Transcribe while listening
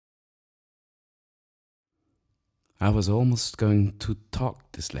I was almost going to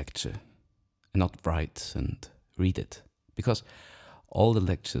talk this lecture and not write and read it, because all the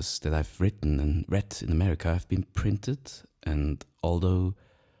lectures that I've written and read in America have been printed, and although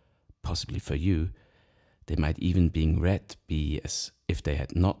possibly for you they might even being read be as if they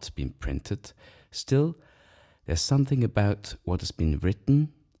had not been printed, still there's something about what has been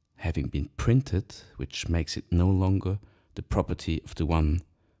written having been printed which makes it no longer the property of the one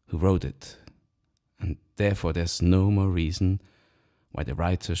who wrote it. And therefore there's no more reason why the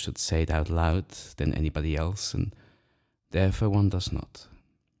writer should say it out loud than anybody else, and therefore one does not.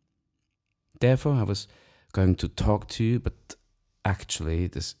 Therefore I was going to talk to you, but actually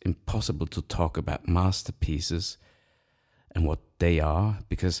it is impossible to talk about masterpieces and what they are,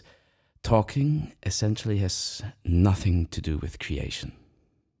 because talking essentially has nothing to do with creation.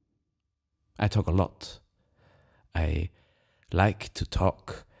 I talk a lot. I like to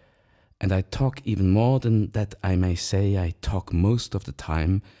talk, and I talk even more than that. I may say I talk most of the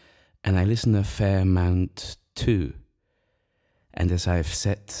time, and I listen a fair amount too. And as I've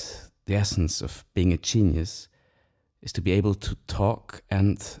said, the essence of being a genius is to be able to talk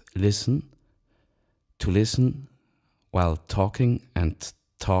and listen, to listen while talking and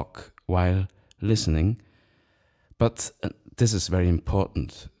talk while listening. But this is very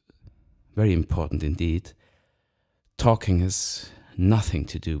important indeed. Talking has nothing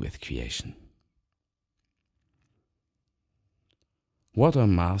to do with creation. What are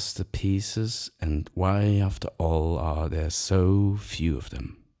masterpieces, and why, after all, are there so few of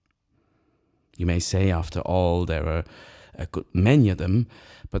them? You may say, after all, there are a good many of them,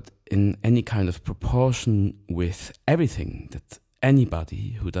 but in any kind of proportion with everything that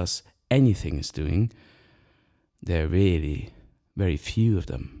anybody who does anything is doing, there are really very few of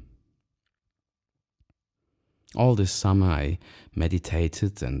them. All this summer I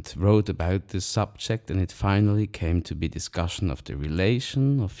meditated and wrote about this subject, and it finally came to be discussion of the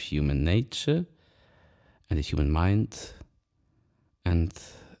relation of human nature and the human mind and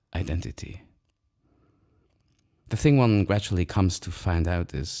identity. The thing one gradually comes to find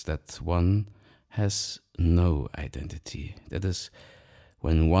out is that one has no identity. That is,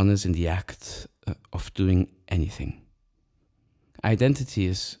 when one is in the act of doing anything. Identity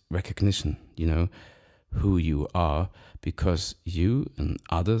is recognition, who you are, because you and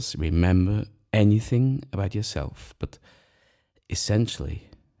others remember anything about yourself. But essentially,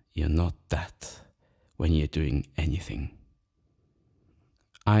 you're not that when you're doing anything.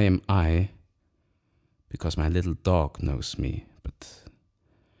 I am I because my little dog knows me, but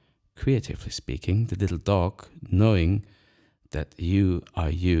creatively speaking, the little dog knowing that you are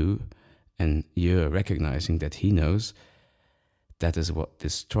you and you're recognizing that he knows, that is what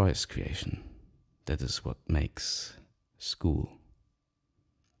destroys creation. That is what makes school.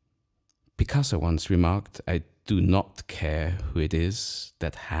 Picasso once remarked, "I do not care who it is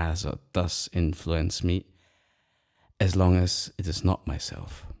that has or does influence me, as long as it is not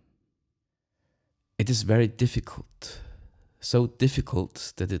myself." It is very difficult, so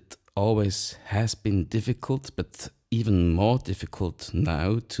difficult that it always has been difficult, but even more difficult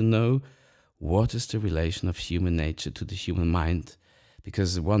now to know what is the relation of human nature to the human mind,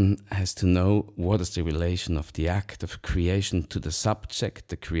 because one has to know what is the relation of the act of creation to the subject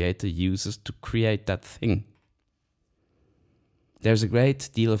the creator uses to create that thing. There's a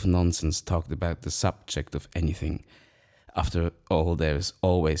great deal of nonsense talked about the subject of anything. After all, there is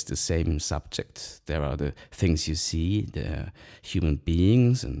always the same subject. There are the things you see, the human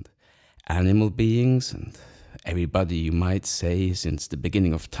beings and animal beings, and everybody, you might say, since the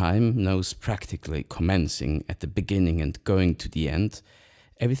beginning of time, knows practically commencing at the beginning and going to the end,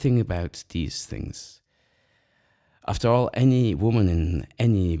 everything about these things. After all, any woman in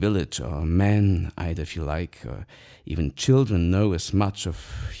any village, or man, either if you like, or even children, know as much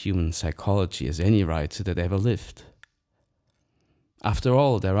of human psychology as any writer that ever lived. After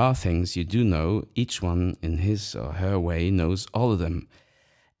all, there are things you do know, each one in his or her way knows all of them,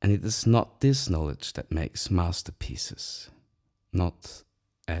 and it is not this knowledge that makes masterpieces. Not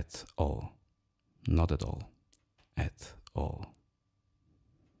at all. Not at all. At all.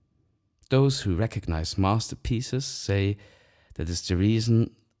 Those who recognize masterpieces say that is the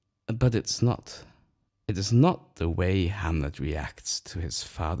reason, but it's not. It is not the way Hamlet reacts to his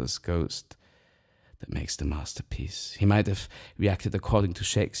father's ghost that makes the masterpiece. He might have reacted according to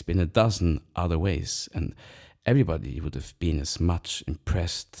Shakespeare in a dozen other ways, and everybody would have been as much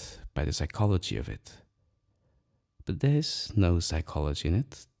impressed by the psychology of it. But there is no psychology in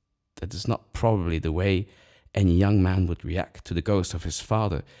it. That is not probably the way any young man would react to the ghost of his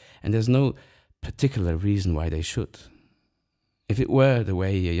father, and there's no particular reason why they should. If it were the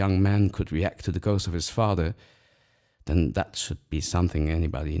way a young man could react to the ghost of his father, then that should be something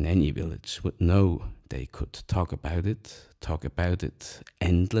anybody in any village would know. They could talk about it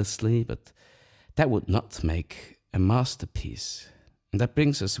endlessly, but that would not make a masterpiece. And that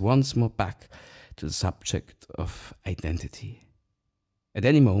brings us once more back to the subject of identity. At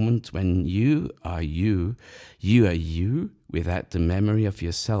any moment when you are you are you without the memory of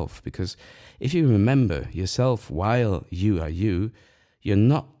yourself. Because if you remember yourself while you are you, you're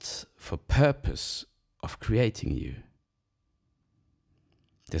not for purpose of creating you.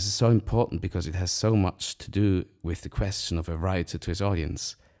 This is so important because it has so much to do with the question of a writer to his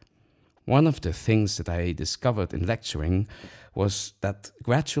audience. One of the things that I discovered in lecturing was that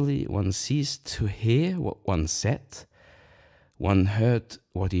gradually one ceased to hear what one said. One heard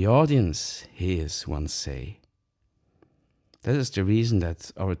what the audience hears one say. That is the reason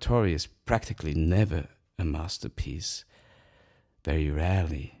that oratory is practically never a masterpiece. Very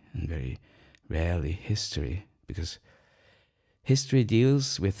rarely, and very rarely history, because history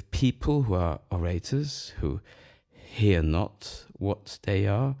deals with people who are orators, who hear not what they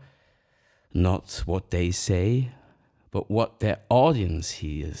are, not what they say, but what their audience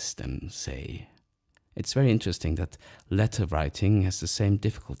hears them say. It's very interesting that letter writing has the same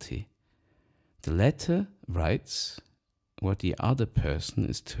difficulty. The letter writes what the other person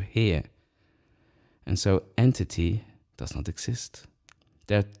is to hear, and so entity does not exist.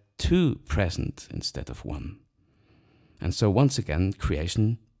 There are two present instead of one. And so once again,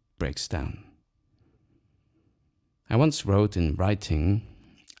 creation breaks down. I once wrote in writing,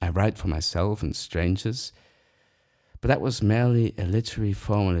 I write for myself and strangers, but that was merely a literary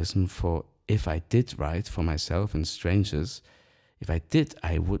formalism for if I did write for myself and strangers, if I did,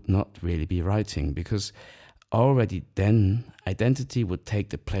 I would not really be writing, because already then identity would take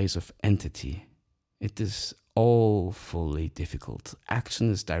the place of entity. It is awfully difficult. Action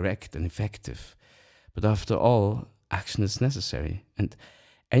is direct and effective, but after all, action is necessary, and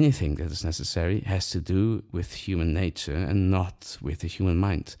anything that is necessary has to do with human nature and not with the human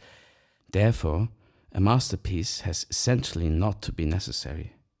mind. Therefore, a masterpiece has essentially not to be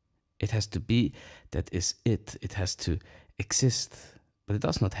necessary. It has to be that is it. It has to exist, but it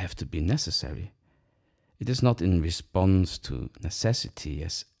does not have to be necessary. It is not in response to necessity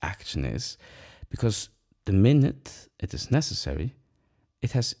as action is, because the minute it is necessary,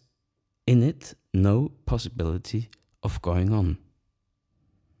 it has in it no possibility of going on.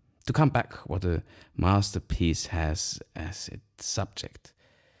 To come back what a masterpiece has as its subject.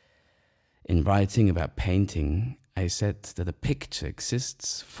 In writing about painting, I said that a picture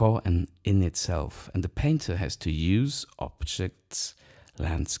exists for and in itself, and the painter has to use objects,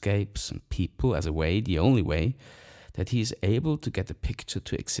 landscapes, and people as a way, the only way, that he is able to get a picture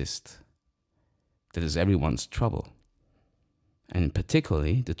to exist. That is everyone's trouble. And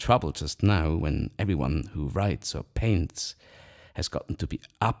particularly the trouble just now when everyone who writes or paints has gotten to be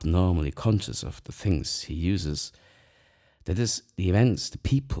abnormally conscious of the things he uses. That is the events, the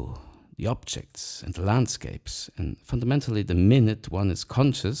people, the objects and the landscapes. And fundamentally the minute one is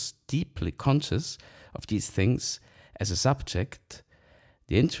conscious, deeply conscious of these things as a subject,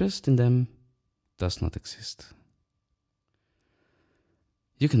 the interest in them does not exist.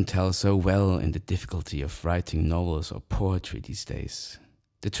 You can tell so well in the difficulty of writing novels or poetry these days.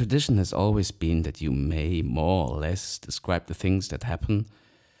 The tradition has always been that you may more or less describe the things that happen.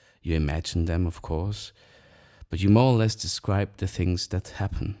 You imagine them, of course, but you more or less describe the things that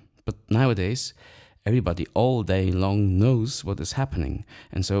happen. But nowadays, everybody all day long knows what is happening,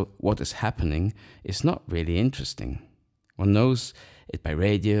 and so what is happening is not really interesting. One knows it by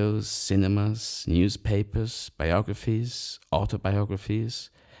radios, cinemas, newspapers, biographies, autobiographies,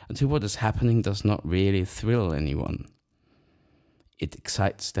 until what is happening does not really thrill anyone. It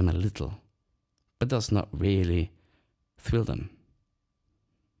excites them a little, but does not really thrill them.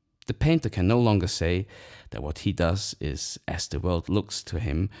 The painter can no longer say that what he does is as the world looks to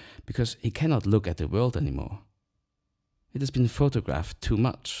him, because he cannot look at the world anymore. It has been photographed too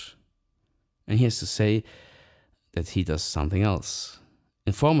much, and he has to say that he does something else.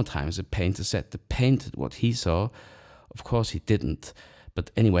 In former times, a painter said that painted what he saw. Of course he didn't,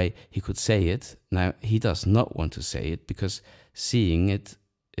 but anyway, he could say it. Now he does not want to say it, because seeing it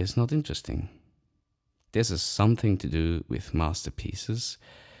is not interesting. This has something to do with masterpieces,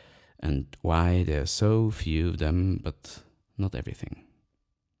 and why there are so few of them, but not everything.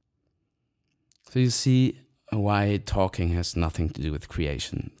 So you see why talking has nothing to do with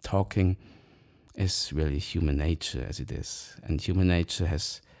creation. Talking is really human nature as it is, and human nature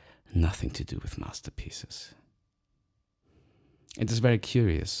has nothing to do with masterpieces. It is very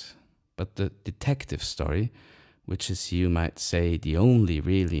curious, but the detective story, which is, you might say, the only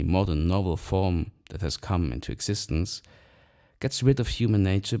really modern novel form that has come into existence gets rid of human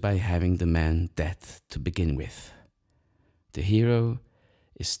nature by having the man dead to begin with. The hero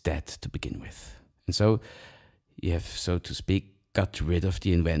is dead to begin with. And so you have, so to speak, got rid of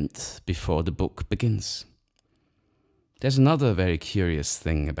the event before the book begins. There's another very curious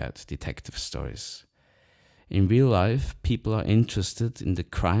thing about detective stories. In real life, people are interested in the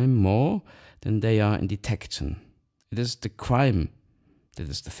crime more than they are in detection. It is the crime that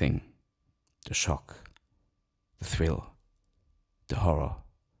is the thing, the shock, the thrill, the horror.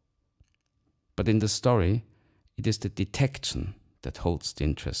 But in the story, it is the detection that holds the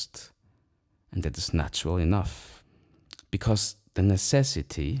interest, and that is natural enough, because the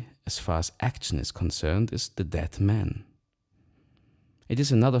necessity, as far as action is concerned, is the dead man. It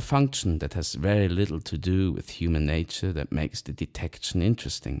is another function that has very little to do with human nature that makes the detection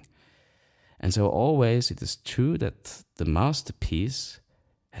interesting. And so always it is true that the masterpiece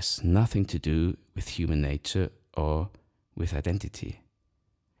has nothing to do with human nature or with identity.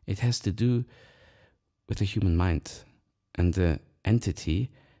 It has to do with the human mind and the entity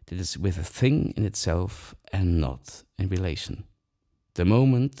that is with a thing in itself and not in relation. The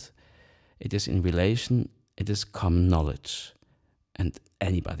moment it is in relation, it is common knowledge, and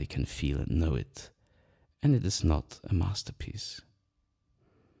anybody can feel and know it, and it is not a masterpiece.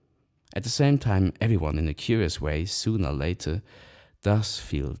 At the same time, everyone in a curious way, sooner or later, does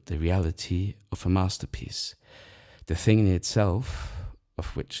feel the reality of a masterpiece. The thing in itself,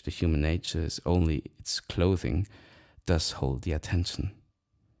 of which the human nature is only its clothing, does hold the attention.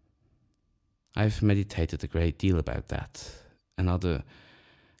 I've meditated a great deal about that. Another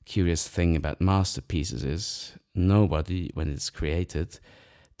curious thing about masterpieces is nobody, when it's created,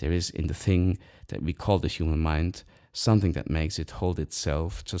 there is in the thing that we call the human mind something that makes it hold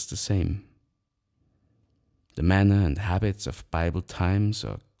itself just the same. The manner and habits of Bible times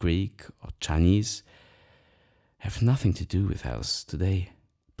or Greek or Chinese have nothing to do with ours today,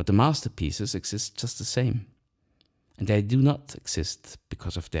 but the masterpieces exist just the same. And they do not exist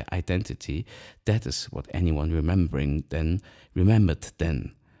because of their identity. That is what anyone remembered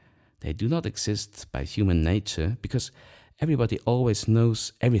then. They do not exist by human nature because everybody always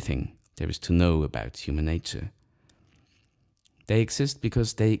knows everything there is to know about human nature. They exist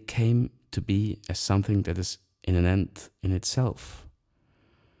because they came to be as something that is in an end in itself.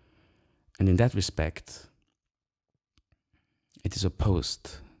 And in that respect, it is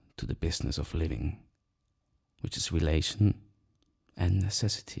opposed to the business of living, which is relation and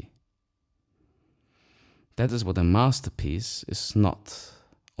necessity. That is what a masterpiece is not,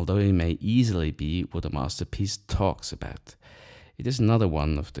 although it may easily be what a masterpiece talks about. It is another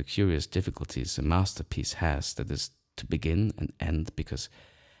one of the curious difficulties a masterpiece has, that is to begin and end, because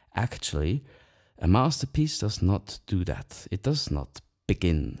actually a masterpiece does not do that. It does not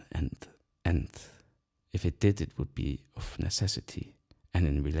begin and end. If it did, it would be of necessity and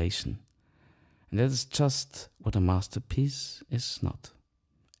in relation. And that is just what a masterpiece is not.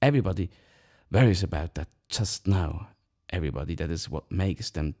 Everybody worries about that just now. Everybody, that is what makes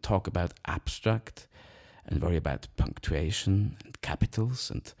them talk about abstract and worry about punctuation and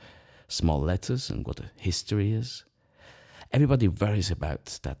capitals and small letters and what a history is. Everybody worries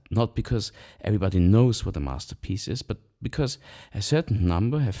about that, not because everybody knows what a masterpiece is, but because a certain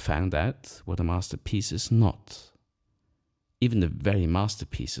number have found out what a masterpiece is not. Even the very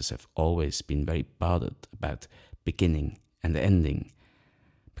masterpieces have always been very bothered about beginning and ending,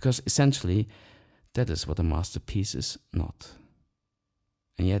 because essentially that is what a masterpiece is not.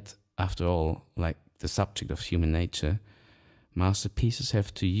 And yet, after all, like the subject of human nature, masterpieces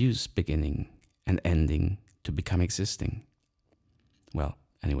have to use beginning and ending to become existing. Well,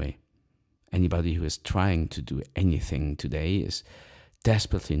 anyway, anybody who is trying to do anything today is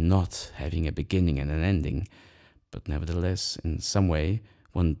desperately not having a beginning and an ending, but nevertheless, in some way,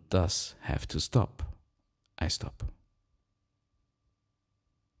 one does have to stop. I stop.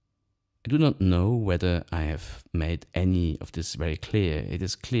 I do not know whether I have made any of this very clear. It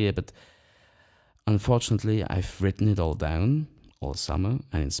is clear, but unfortunately, I've written it all down all summer,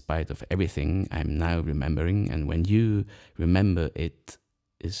 and in spite of everything, I'm now remembering, and when you remember, it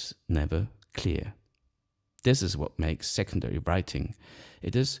is never clear. This is what makes secondary writing.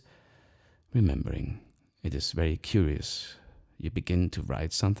 It is remembering. It is very curious. You begin to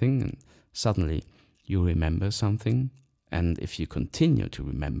write something, and suddenly you remember something, and if you continue to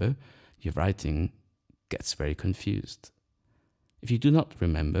remember, your writing gets very confused. If you do not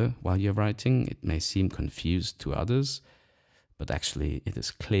remember while you're writing, it may seem confused to others, but actually it is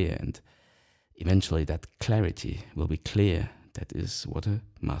clear, and eventually that clarity will be clear. That is what a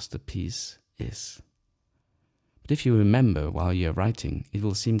masterpiece is. But if you remember while you're writing, it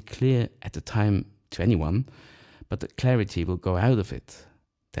will seem clear at the time to anyone, but the clarity will go out of it.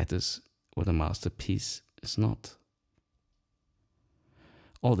 That is what a masterpiece is not.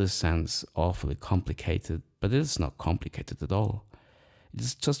 All this sounds awfully complicated, but it is not complicated at all. It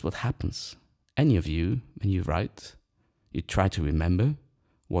is just what happens. Any of you, when you write, you try to remember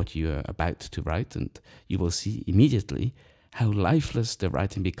what you are about to write, and you will see immediately how lifeless the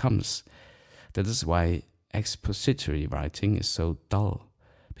writing becomes. That is why expository writing is so dull,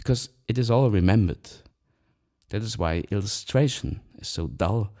 because it is all remembered. That is why illustration is so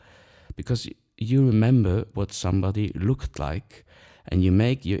dull, because you remember what somebody looked like, and you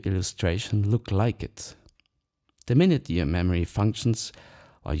make your illustration look like it. The minute your memory functions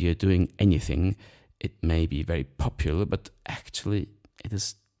while you're doing anything, it may be very popular, but actually it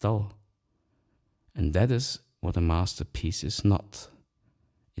is dull. And that is what a masterpiece is not.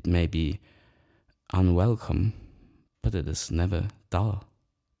 It may be unwelcome, but it is never dull.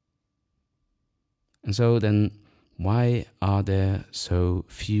 And so then, why are there so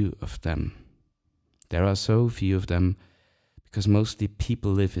few of them? There are so few of them because mostly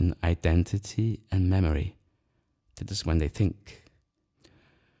people live in identity and memory. That is when they think.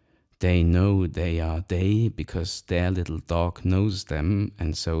 They know they are they because their little dog knows them,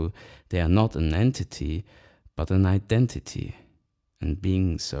 and so they are not an entity, but an identity. And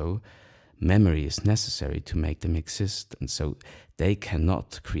being so, memory is necessary to make them exist, and so they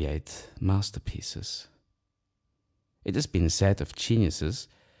cannot create masterpieces. It has been said of geniuses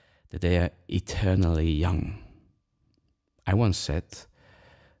that they are eternally young. I once said,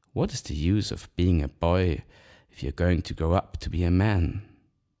 what is the use of being a boy if you're going to grow up to be a man?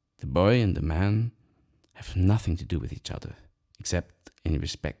 The boy and the man have nothing to do with each other, except in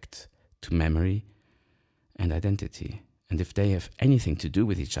respect to memory and identity. And if they have anything to do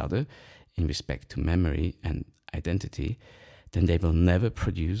with each other in respect to memory and identity, then they will never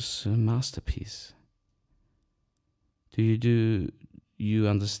produce a masterpiece. Do you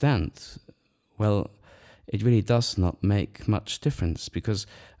understand? Well, it really does not make much difference, because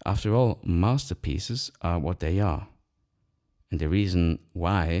after all, masterpieces are what they are. And the reason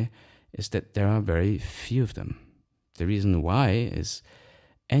why is that there are very few of them. The reason why is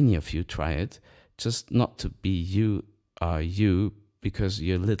any of you try it, just not to be you are you because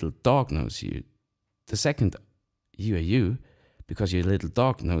your little dog knows you. The second you are you because your little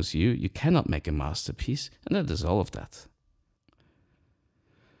dog knows you, you cannot make a masterpiece, and that is all of that.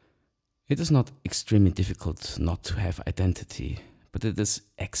 It is not extremely difficult not to have identity, but it is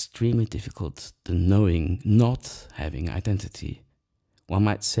extremely difficult the knowing not having identity. One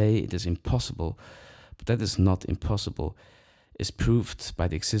might say it is impossible, but that is not impossible, is proved by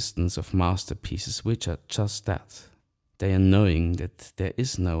the existence of masterpieces which are just that. They are knowing that there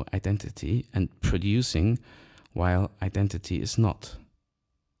is no identity and producing while identity is not.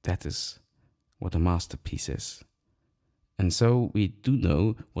 That is what a masterpiece is. And so we do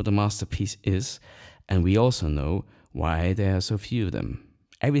know what a masterpiece is, and we also know why there are so few of them.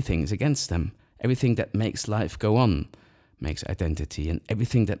 Everything is against them. Everything that makes life go on makes identity, and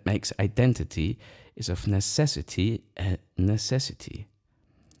everything that makes identity is of necessity a necessity.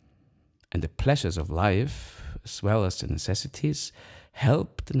 And the pleasures of life, as well as the necessities,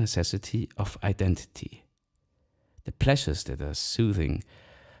 help the necessity of identity. The pleasures that are soothing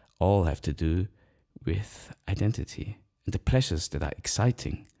all have to do with identity. And the pleasures that are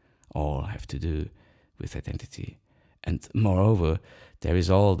exciting all have to do with identity. And moreover, there is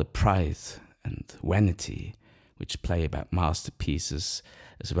all the pride and vanity which play about masterpieces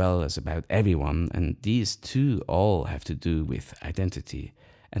as well as about everyone, and these too all have to do with identity.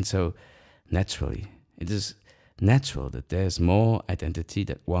 And so naturally, it is natural that there's more identity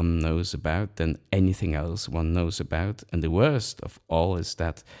that one knows about than anything else one knows about, and the worst of all is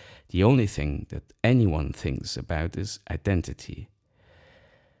that the only thing that anyone thinks about is identity.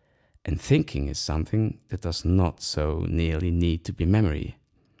 And thinking is something that does not so nearly need to be memory.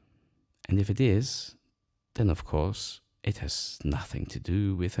 And if it is, then of course it has nothing to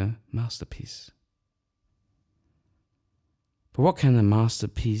do with a masterpiece. But what can a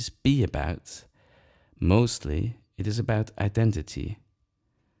masterpiece be about? Mostly it is about identity.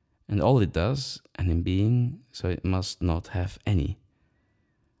 And all it does, and in being, so it must not have any.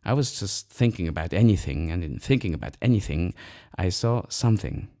 I was just thinking about anything, and in thinking about anything, I saw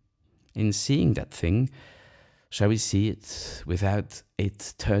something. In seeing that thing, shall we see it without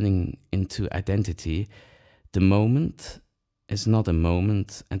it turning into identity? The moment is not a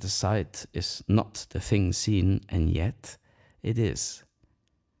moment, and the sight is not the thing seen, and yet it is.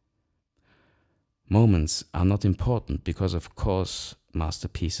 Moments are not important because, of course,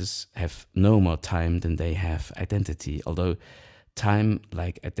 masterpieces have no more time than they have identity, although time,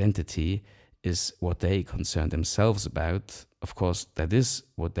 like identity, is what they concern themselves about, of course, that is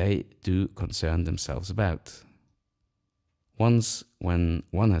what they do concern themselves about. Once, when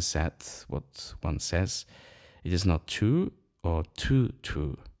one has said what one says, it is not true or too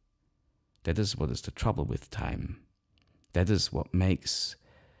true. That is what is the trouble with time. That is what makes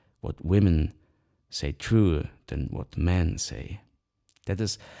what women say truer than what men say. That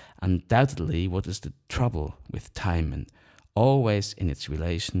is undoubtedly what is the trouble with time, and always in its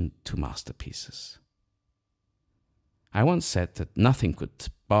relation to masterpieces. I once said that nothing could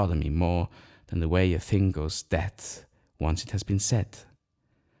bother me more than the way a thing goes dead once it has been said.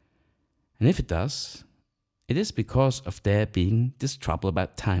 And if it does, it is because of there being this trouble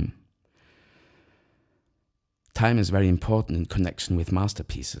about time. Time is very important in connection with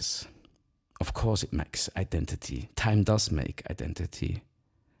masterpieces. Of course it makes identity. Time does make identity.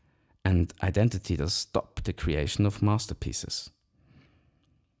 And identity does stop the creation of masterpieces.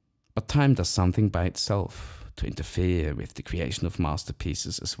 But time does something by itself to interfere with the creation of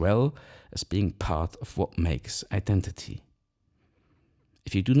masterpieces, as well as being part of what makes identity.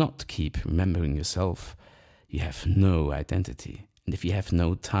 If you do not keep remembering yourself, you have no identity. And if you have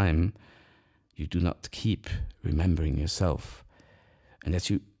no time, you do not keep remembering yourself. And as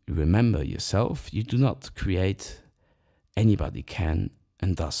you remember yourself, you do not create. Anybody can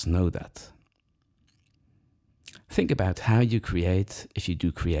and does know that. Think about how you create. If you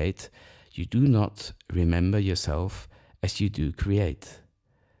do create, you do not remember yourself as you do create.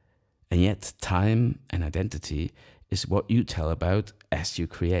 And yet time and identity is what you tell about as you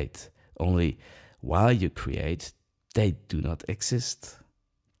create. Only while you create, they do not exist.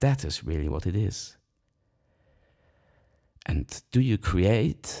 That is really what it is. And do you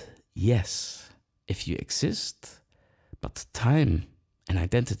create? Yes, if you exist, but time and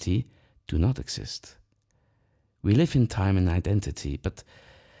identity do not exist. We live in time and identity, but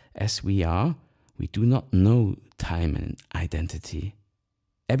as we are, we do not know time and identity.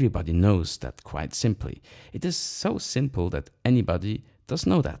 Everybody knows that quite simply. It is so simple that anybody does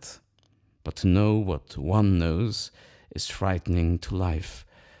know that. But to know what one knows is frightening to life.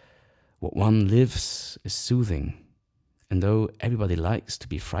 What one lives is soothing. And though everybody likes to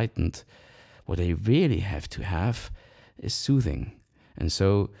be frightened, what they really have to have is soothing. And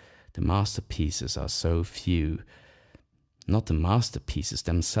so the masterpieces are so few. Not the masterpieces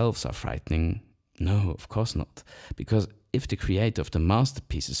themselves are frightening. No, of course not. Because if the creator of the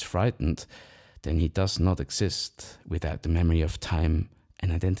masterpiece is frightened, then he does not exist without the memory of time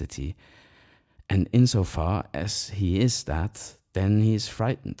and identity. And insofar as he is that, then he is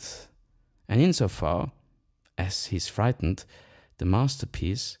frightened. And insofar as he is frightened, the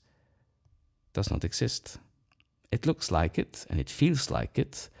masterpiece does not exist. It looks like it and it feels like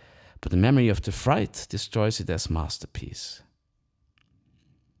it, but the memory of the fright destroys it as masterpiece.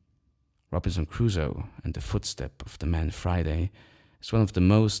 Robinson Crusoe and the Footstep of the Man Friday is one of the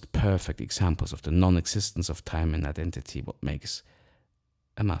most perfect examples of the non-existence of time and identity, what makes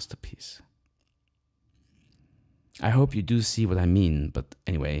a masterpiece. I hope you do see what I mean, but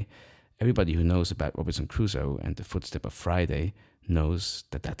anyway, everybody who knows about Robinson Crusoe and the Footstep of Friday knows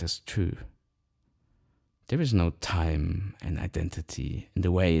that that is true. There is no time and identity in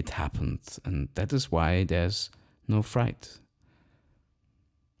the way it happened, and that is why there's no fright.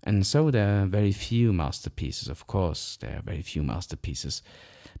 And so there are very few masterpieces, of course, there are very few masterpieces,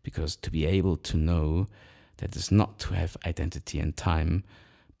 because to be able to know that is not to have identity and time,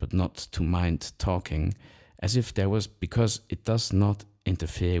 but not to mind talking, as if there was, because it does not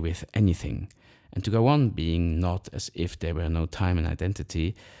interfere with anything, and to go on being not as if there were no time and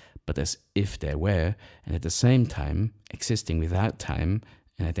identity, but as if there were, and at the same time existing without time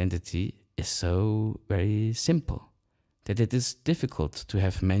and identity is so very simple that it is difficult to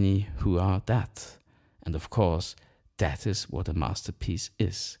have many who are that. And of course, that is what a masterpiece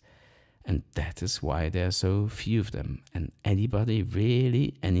is. And that is why there are so few of them. And anybody,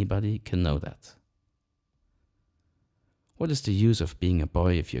 really anybody, can know that. What is the use of being a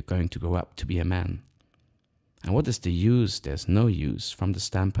boy if you're going to grow up to be a man? And what is the use? There's no use from the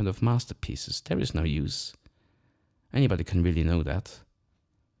standpoint of masterpieces. There is no use. Anybody can really know that.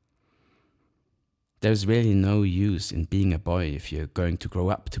 There's really no use in being a boy if you're going to grow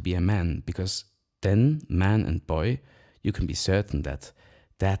up to be a man, because then, man and boy, you can be certain that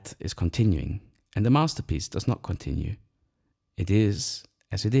that is continuing. And the masterpiece does not continue. It is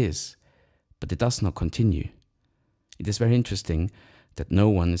as it is, but it does not continue. It is very interesting that no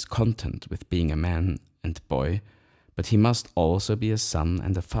one is content with being a man and boy, but he must also be a son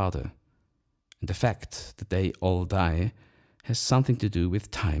and a father. And the fact that they all die has something to do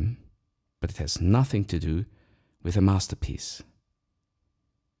with time, but it has nothing to do with a masterpiece.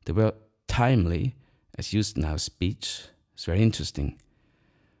 The word timely, as used in our speech, is very interesting.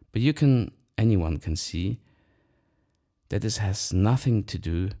 But anyone can see that this has nothing to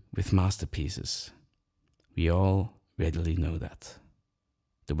do with masterpieces. We all readily know that.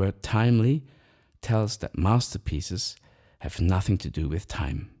 The word timely tells that masterpieces have nothing to do with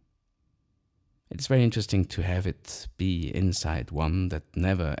time. It's very interesting to have it be inside one that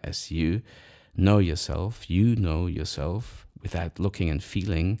never, as you know yourself without looking and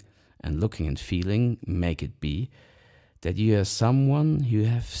feeling make it be that you are someone you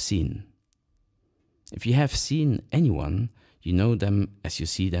have seen. If you have seen anyone, you know them as you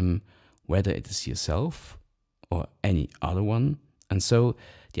see them, whether it is yourself or any other one, and so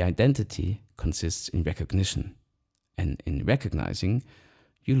the identity consists in recognition. And in recognizing,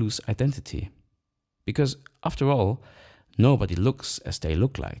 you lose identity. Because after all, nobody looks as they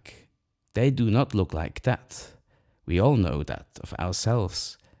look like. They do not look like that. We all know that of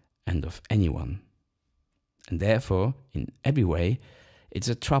ourselves and of anyone. And therefore, in every way, it's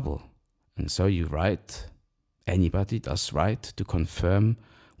a trouble. And so you write, anybody does write to confirm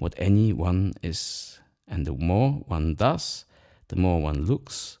what anyone is. And the more one does, the more one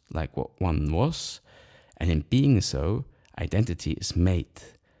looks like what one was. And in being so, identity is made.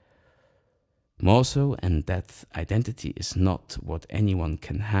 More so, and that identity is not what anyone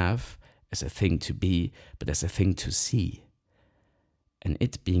can have as a thing to be, but as a thing to see. And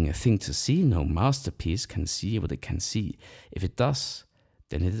it being a thing to see, no masterpiece can see what it can see. If it does,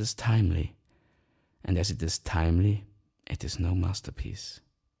 then it is timely. And as it is timely, it is no masterpiece.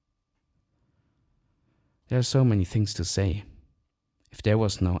 There are so many things to say. If there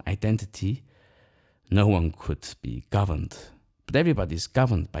was no identity, no one could be governed. But everybody is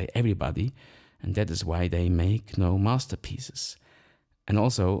governed by everybody, and that is why they make no masterpieces. And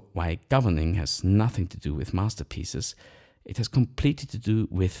also why governing has nothing to do with masterpieces. It has completely to do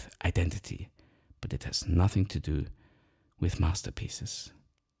with identity, but it has nothing to do with masterpieces.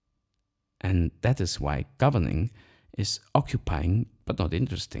 And that is why governing is occupying but not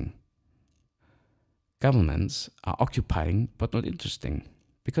interesting. Governments are occupying but not interesting,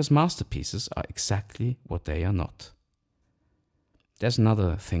 because masterpieces are exactly what they are not. There's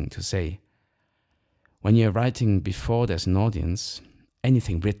another thing to say. When you're writing before there's an audience,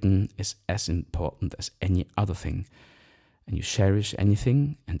 anything written is as important as any other thing. And you cherish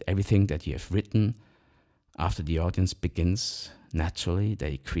anything and everything that you have written. After the audience begins, naturally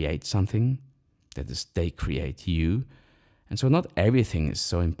they create something. That is, they create you. And so not everything is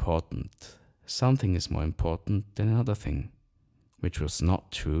so important. Something is more important than another thing, which was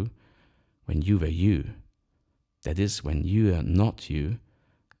not true when you were you. That is, when you are not you,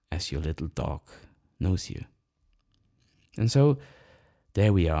 as your little dog knows you. And so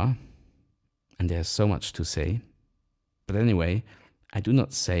there we are, and there's so much to say. But anyway, I do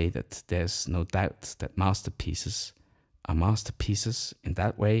not say that there's no doubt that masterpieces are masterpieces in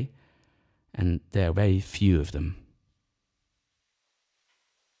that way, and there are very few of them.